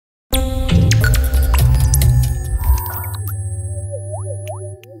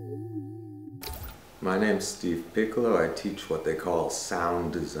My name's Steve Piccolo. I teach what they call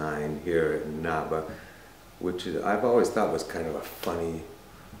sound design here in Naba, which I've always thought was kind of a funny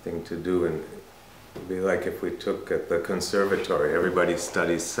thing to do. And it'd be like if we took at the conservatory, everybody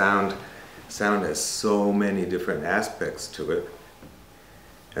studies sound. Sound has so many different aspects to it.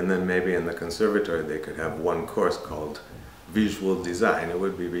 And then maybe in the conservatory they could have one course called visual design. It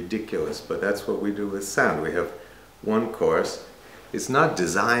would be ridiculous, but that's what we do with sound. We have one course. It's not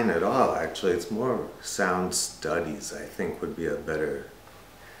design at all, actually. It's more sound studies, I think, would be a better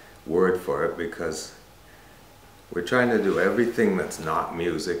word for it, because we're trying to do everything that's not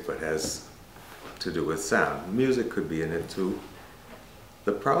music but has to do with sound. Music could be in it too.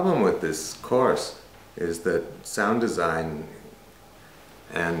 The problem with this course is that sound design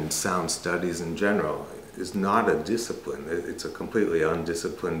and sound studies in general is not a discipline. It's a completely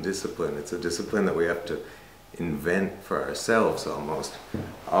undisciplined discipline. It's a discipline that we have to invent for ourselves almost.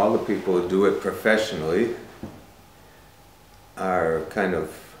 All the people who do it professionally are kind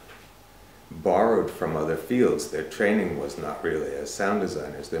of borrowed from other fields. Their training was not really as sound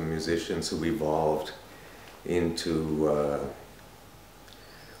designers. They're musicians who evolved into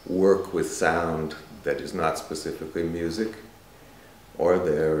work with sound that is not specifically music, or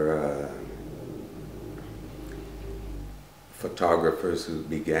they're photographers who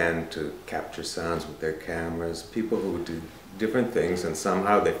began to capture sounds with their cameras, people who do different things, and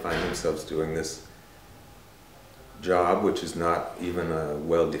somehow they find themselves doing this job, which is not even a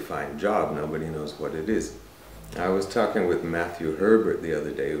well-defined job. Nobody knows what it is. I was talking with Matthew Herbert the other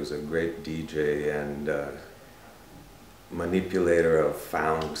day, who's a great DJ and manipulator of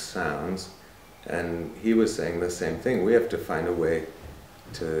found sounds, and he was saying the same thing. We have to find a way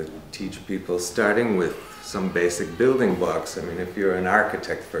to teach people, starting with some basic building blocks. I mean, if you're an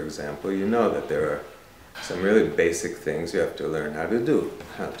architect, for example, you know that there are some really basic things you have to learn how to do,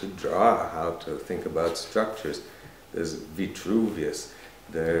 how to draw, how to think about structures. There's Vitruvius,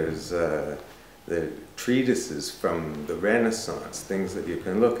 there's the treatises from the Renaissance, things that you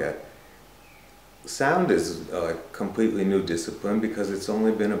can look at. Sound is a completely new discipline because it's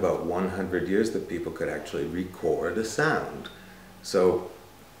only been about 100 years that people could actually record a sound. So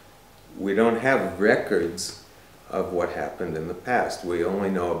we don't have records of what happened in the past. We only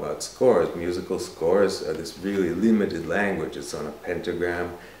know about scores. Musical scores are this really limited language. It's on a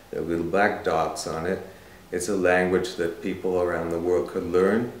pentagram. There are little black dots on it. It's a language that people around the world could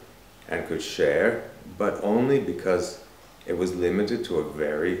learn and could share, but only because it was limited to a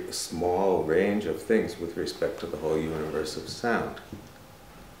very small range of things with respect to the whole universe of sound.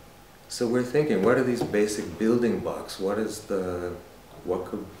 So we're thinking, what are these basic building blocks? What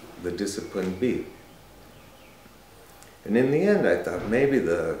could the discipline be? And in the end, I thought maybe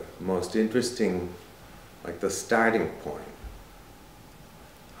the most interesting, like the starting point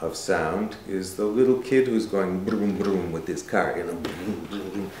of sound, is the little kid who's going broom broom with his car, you know, broom, broom,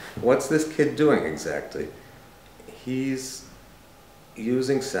 broom. What's this kid doing exactly? He's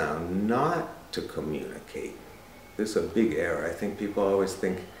using sound not to communicate. This is a big error. I think people always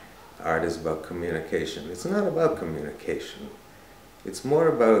think art is about communication. It's not about communication. It's more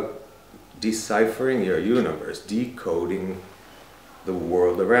about deciphering your universe, decoding the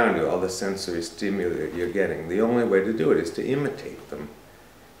world around you, all the sensory stimuli that you're getting. The only way to do it is to imitate them.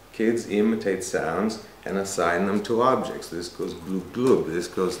 Kids imitate sounds and assign them to objects. This goes gloob gloob, this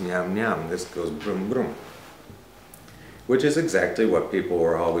goes nyam nyam, this goes brum brum. Which is exactly what people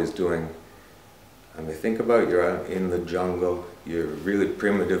were always doing. I mean, think about you're out in the jungle, you're really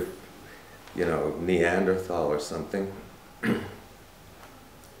primitive, you know, Neanderthal or something.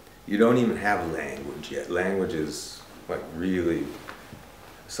 You don't even have language yet. Language is like really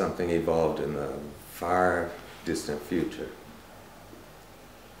something evolved in the far distant future.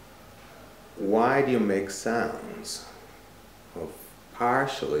 Why do you make sounds? Well,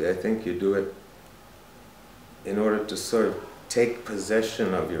 partially, I think you do it in order to sort of take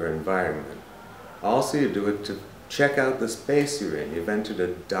possession of your environment. Also, you do it to check out the space you're in. You've entered a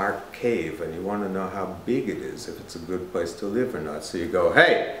dark cave and you want to know how big it is, if it's a good place to live or not. So you go,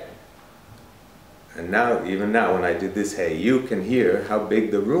 hey! And now, even now, when I did this, hey, you can hear how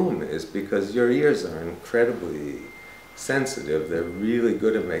big the room is because your ears are incredibly sensitive. They're really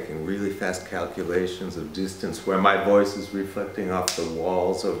good at making really fast calculations of distance, where my voice is reflecting off the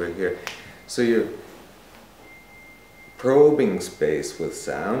walls over here. So you're probing space with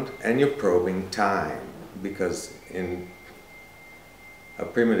sound, and you're probing time, because in a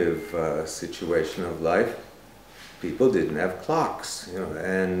primitive situation of life, people didn't have clocks, you know,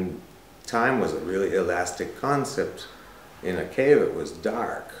 and time was a really elastic concept. In a cave, it was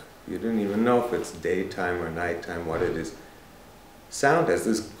dark. You didn't even know if it's daytime or nighttime, what it is. sound has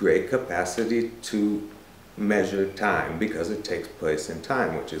this great capacity to measure time because it takes place in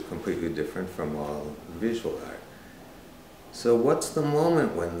time, which is completely different from all visual art. So what's the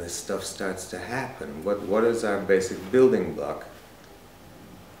moment when this stuff starts to happen? What is our basic building block?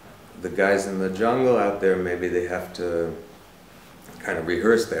 The guys in the jungle out there, maybe they have to kind of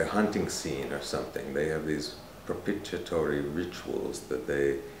rehearse their hunting scene or something. They have these propitiatory rituals that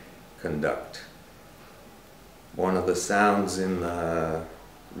they conduct. One of the sounds in the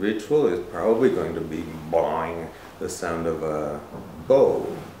ritual is probably going to be boing, the sound of a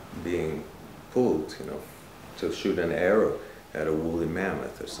bow being pulled, you know, to shoot an arrow at a woolly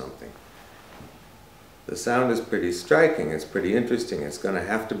mammoth or something. The sound is pretty striking, it's pretty interesting. It's going to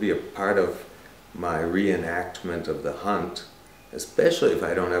have to be a part of my reenactment of the hunt, especially if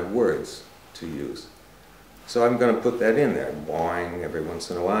I don't have words to use. So I'm going to put that in there, boing, every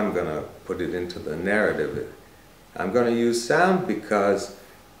once in a while. I'm going to put it into the narrative. I'm going to use sound because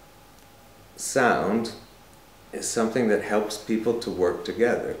sound is something that helps people to work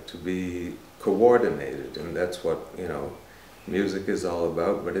together, to be coordinated, and that's what, you know, music is all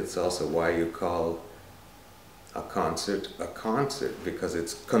about. But it's also why you call a concert, because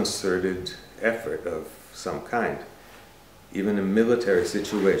it's concerted effort of some kind. Even in military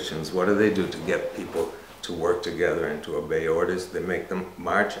situations, what do to get people to work together and to obey orders? They make them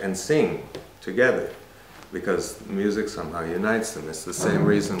march and sing together, because music somehow unites them. It's the same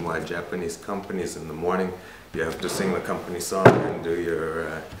reason why Japanese companies in the morning, you have to sing the company song and do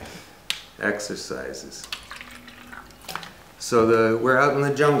your exercises. So we're out in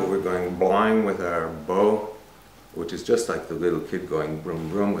the jungle, we're going blind with our bow, which is just like the little kid going vroom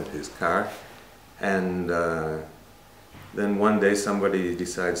vroom with his car. And then one day somebody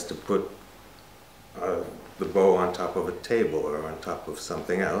decides to put the bow on top of a table or on top of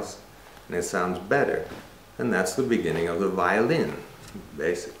something else, and it sounds better. And that's the beginning of the violin,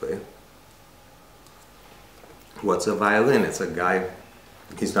 basically. What's a violin? It's a guy,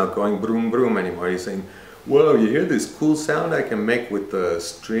 he's not going broom broom anymore. He's saying, whoa, you hear this cool sound I can make with the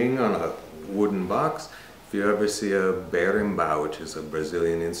string on a wooden box? If you ever see a berimbau, which is a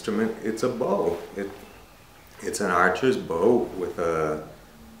Brazilian instrument, it's a bow. It's an archer's bow with a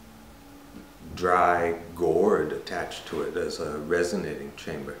dry gourd attached to it as a resonating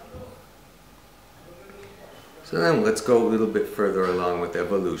chamber. So then let's go a little bit further along with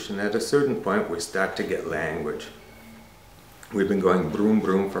evolution. At a certain point we start to get language. We've been going broom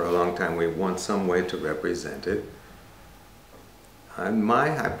broom for a long time. We want some way to represent it. And my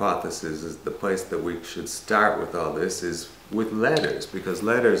hypothesis is the place that we should start with all this is with letters, because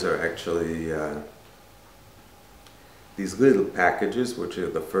letters are actually these little packages, which are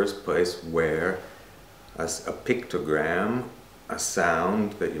the first place where a pictogram, a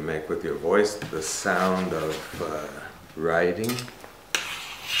sound that you make with your voice, the sound of writing,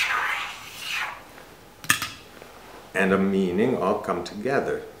 and a meaning all come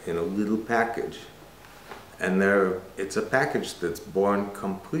together in a little package. And it's a package that's born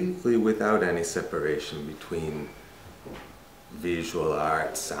completely without any separation between visual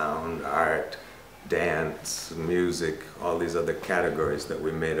art, sound art, dance, music, all these other categories that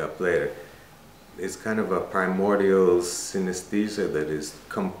we made up later. It's kind of a primordial synesthesia that is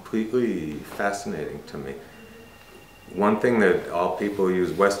completely fascinating to me. One thing that all people who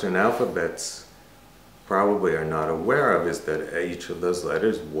use Western alphabets probably are not aware of is that each of those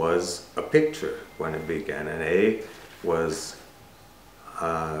letters was a picture when it began. An A was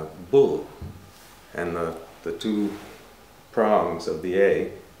a bull, and the two prongs of the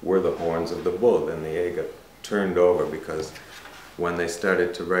A were the horns of the bull. Then the A got turned over because when they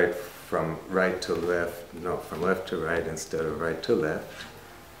started to write from right to left, no, from left to right instead of right to left,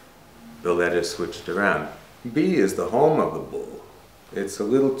 the letters switched around. B is the home of the bull. It's a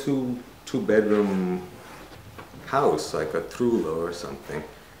little two-bedroom house, like a trullo or something,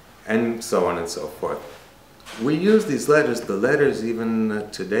 and so on and so forth. We use these letters. The letters even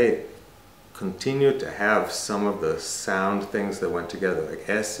today continue to have some of the sound things that went together, like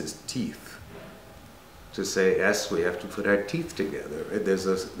S is teeth. To say S, we have to put our teeth together.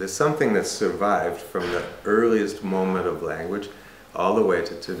 There's something that survived from the earliest moment of language all the way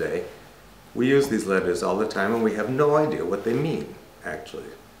to today. We use these letters all the time and we have no idea what they mean,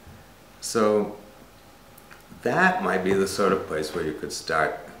 actually. So that might be the sort of place where you could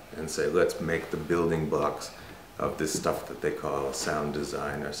start and say, let's make the building blocks of this stuff that they call sound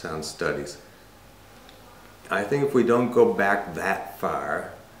design or sound studies. I think if we don't go back that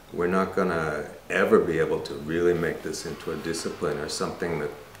far, we're not going to ever be able to really make this into a discipline or something that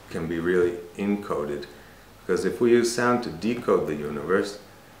can be really encoded. Because if we use sound to decode the universe,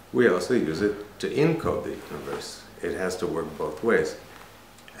 we also use it to encode the universe. it has to work both ways.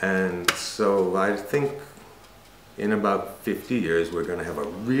 And so I think in about 50 years we're going to have a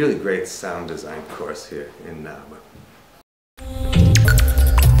really great sound design course here in Naba.